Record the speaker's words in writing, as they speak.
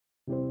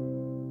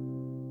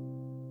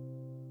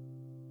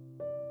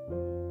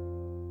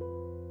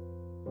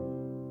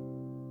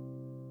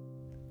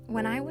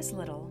When I was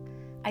little,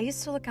 I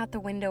used to look out the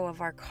window of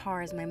our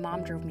car as my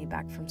mom drove me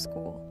back from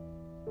school,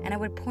 and I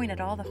would point at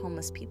all the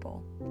homeless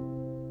people.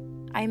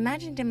 I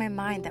imagined in my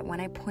mind that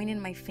when I pointed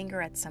my finger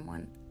at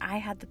someone, I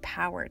had the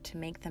power to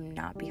make them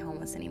not be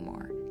homeless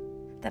anymore.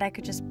 That I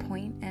could just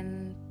point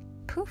and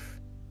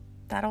poof,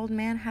 that old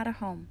man had a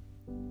home.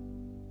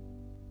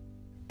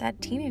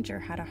 That teenager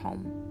had a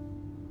home.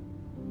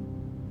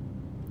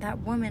 That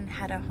woman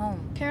had a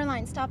home.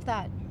 Caroline, stop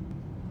that.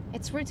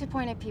 It's rude to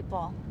point at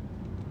people.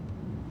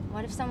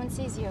 What if someone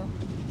sees you?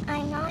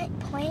 I'm not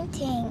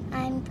pointing.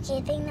 I'm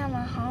giving them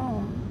a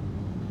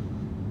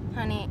home.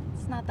 Honey,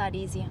 it's not that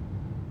easy.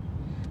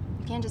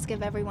 You can't just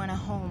give everyone a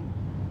home.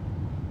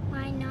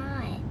 Why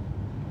not?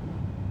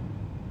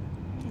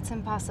 It's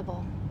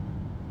impossible.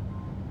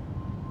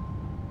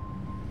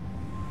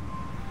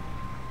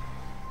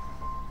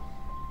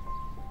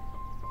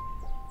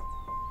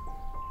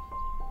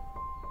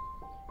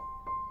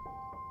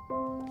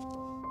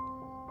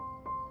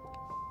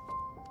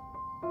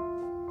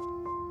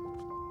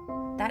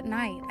 That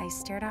night, I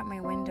stared out my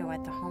window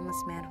at the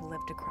homeless man who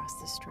lived across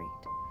the street.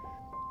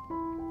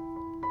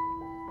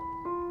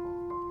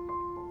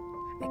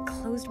 I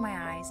closed my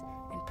eyes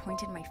and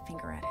pointed my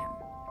finger at him.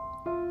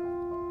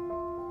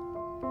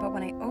 But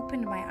when I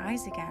opened my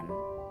eyes again,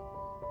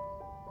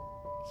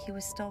 he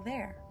was still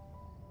there.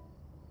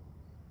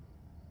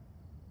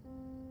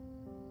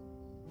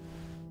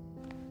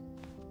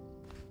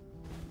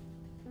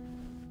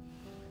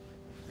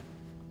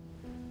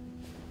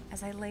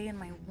 As I lay in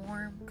my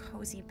warm,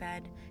 cozy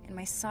bed, in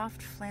my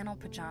soft flannel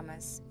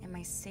pajamas, in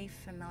my safe,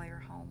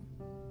 familiar home,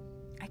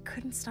 I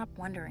couldn't stop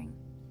wondering,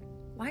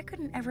 why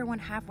couldn't everyone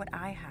have what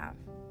I have?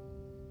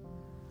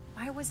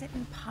 Why was it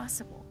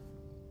impossible?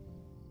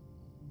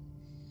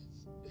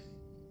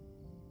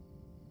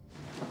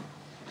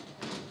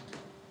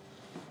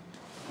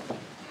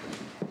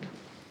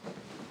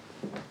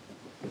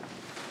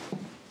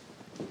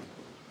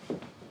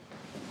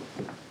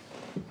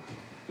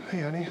 Hey,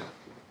 honey.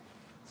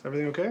 Is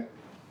everything okay?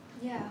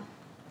 Yeah.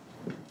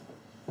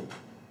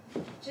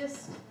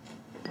 Just,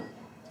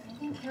 I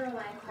think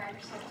Caroline cried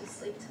herself to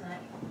sleep tonight.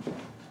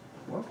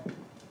 What?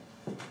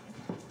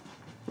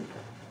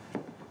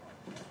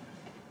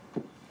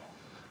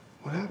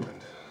 What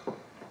happened?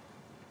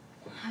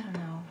 I don't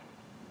know.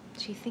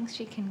 She thinks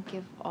she can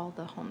give all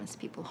the homeless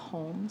people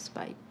homes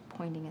by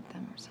pointing at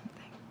them or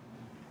something.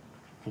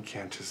 You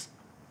can't just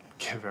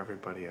give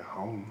everybody a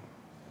home.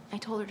 I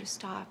told her to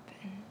stop,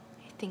 and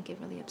I think it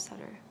really upset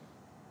her.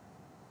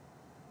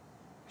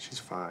 She's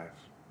 5.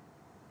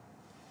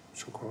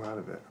 She'll grow out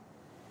of it.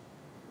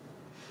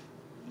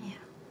 Yeah.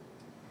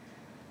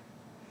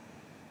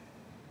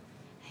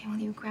 Hey, will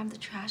you grab the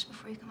trash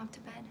before you come up to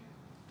bed?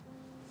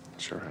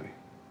 Sure, honey.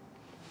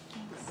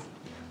 Thanks.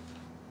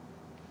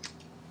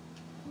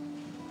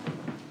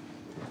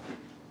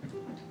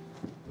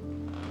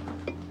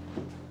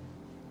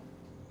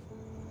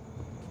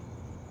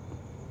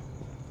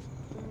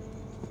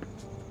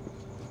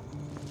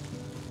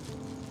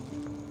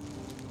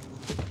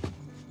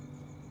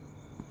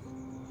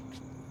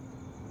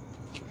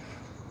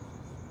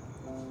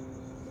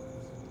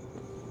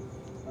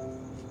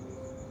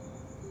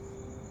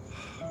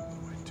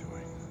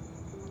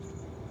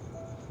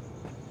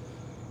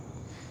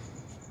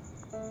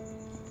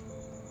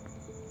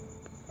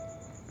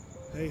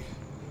 Hey,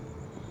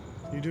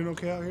 you doing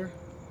okay out here?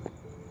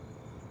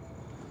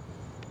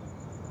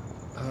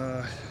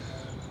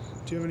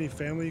 Do you have any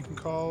family you can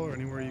call or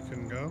anywhere you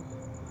can go?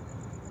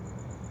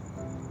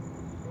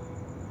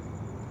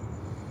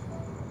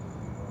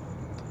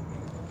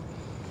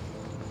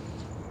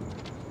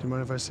 Do you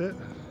mind if I sit?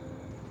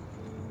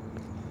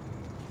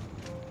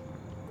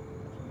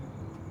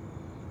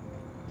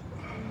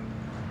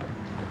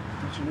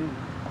 What's your name?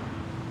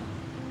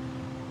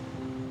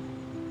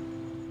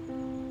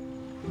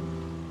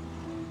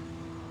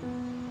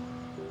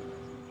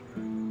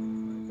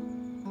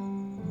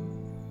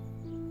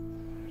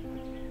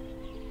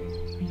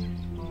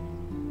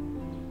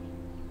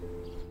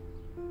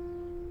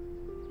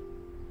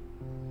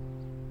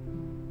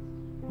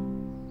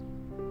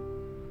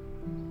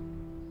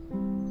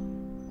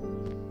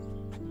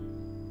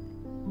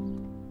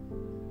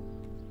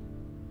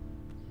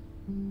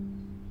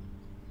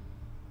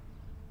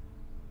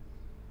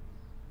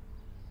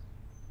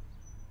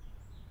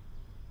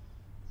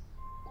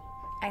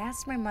 I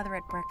asked my mother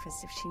at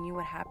breakfast if she knew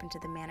what happened to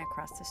the man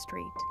across the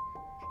street.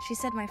 She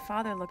said my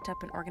father looked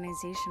up an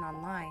organization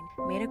online,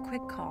 made a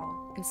quick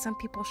call, and some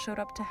people showed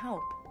up to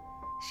help.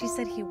 She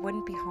said he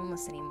wouldn't be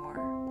homeless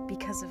anymore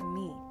because of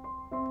me,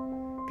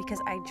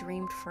 because I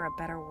dreamed for a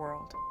better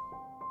world.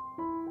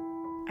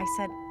 I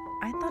said,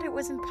 I thought it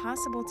was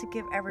impossible to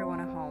give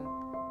everyone a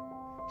home.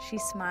 She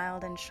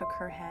smiled and shook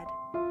her head.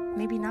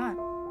 Maybe not.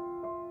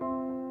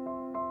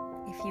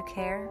 If you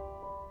care,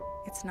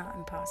 it's not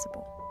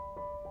impossible.